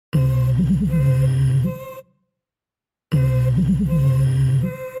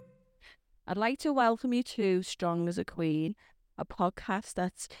I'd like to welcome you to Strong as a Queen, a podcast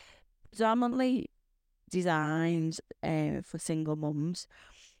that's predominantly designed for single mums.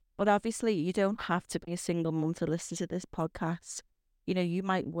 But obviously, you don't have to be a single mum to listen to this podcast. You know, you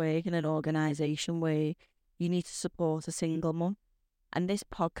might work in an organisation where you need to support a single mum. And this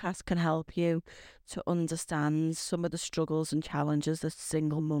podcast can help you to understand some of the struggles and challenges that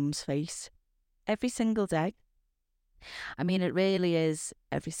single mums face every single day. I mean, it really is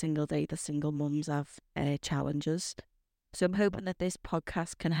every single day that single mums have challenges. So I'm hoping that this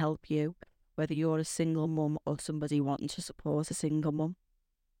podcast can help you, whether you're a single mum or somebody wanting to support a single mum.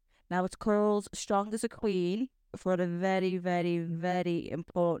 Now, it's called Strong as a Queen for a very, very, very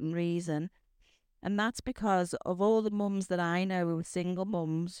important reason. And that's because of all the mums that I know who are single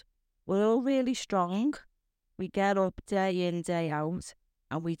mums, we're all really strong. We get up day in, day out,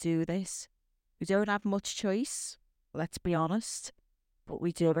 and we do this. We don't have much choice, let's be honest, but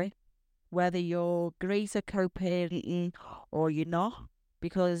we do it. Whether you're great at co-parenting or you're not,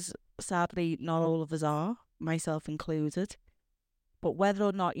 because sadly not all of us are, myself included. But whether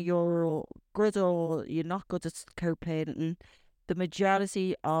or not you're good or you're not good at co-parenting, the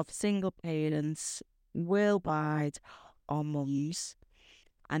majority of single parents will bide on mums.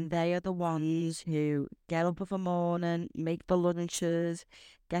 And they are the ones who get up of a morning, make the lunches,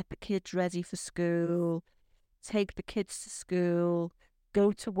 get the kids ready for school, take the kids to school,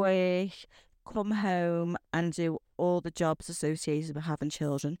 go to work, come home and do all the jobs associated with having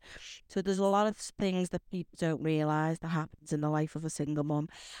children. So there's a lot of things that people don't realise that happens in the life of a single mum.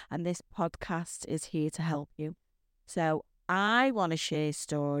 And this podcast is here to help you. So I want to share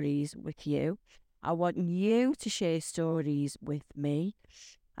stories with you. I want you to share stories with me.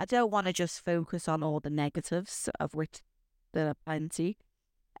 I don't want to just focus on all the negatives, of which there are plenty.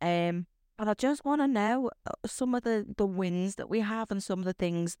 And I just want to know some of the wins that we have and some of the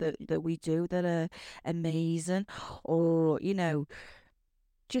things that we do that are amazing, or, you know,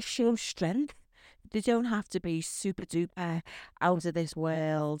 just show strength. They don't have to be super duper out of this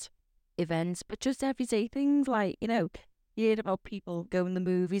world events, but just everyday things like, you know, you hear about people going to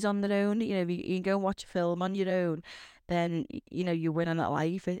movies on their own. You know, you can go and watch a film on your own, then, you know, you're winning at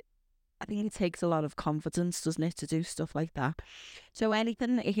life. I think it takes a lot of confidence, doesn't it, to do stuff like that. So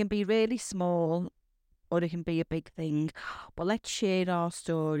anything, it can be really small or it can be a big thing. But let's share our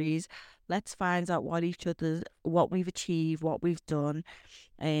stories. Let's find out what we've achieved, what we've done.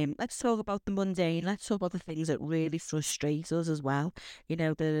 Let's talk about the mundane. Let's talk about the things that really frustrate us as well. You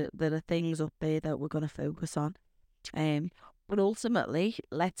know, there are things up there that we're going to focus on. But ultimately,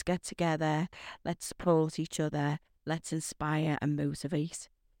 let's get together. Let's support each other. Let's inspire and motivate.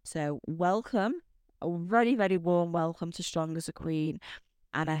 So welcome, a very, very warm welcome to Strong as a Queen.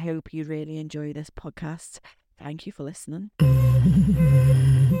 And I hope you really enjoy this podcast. Thank you for listening.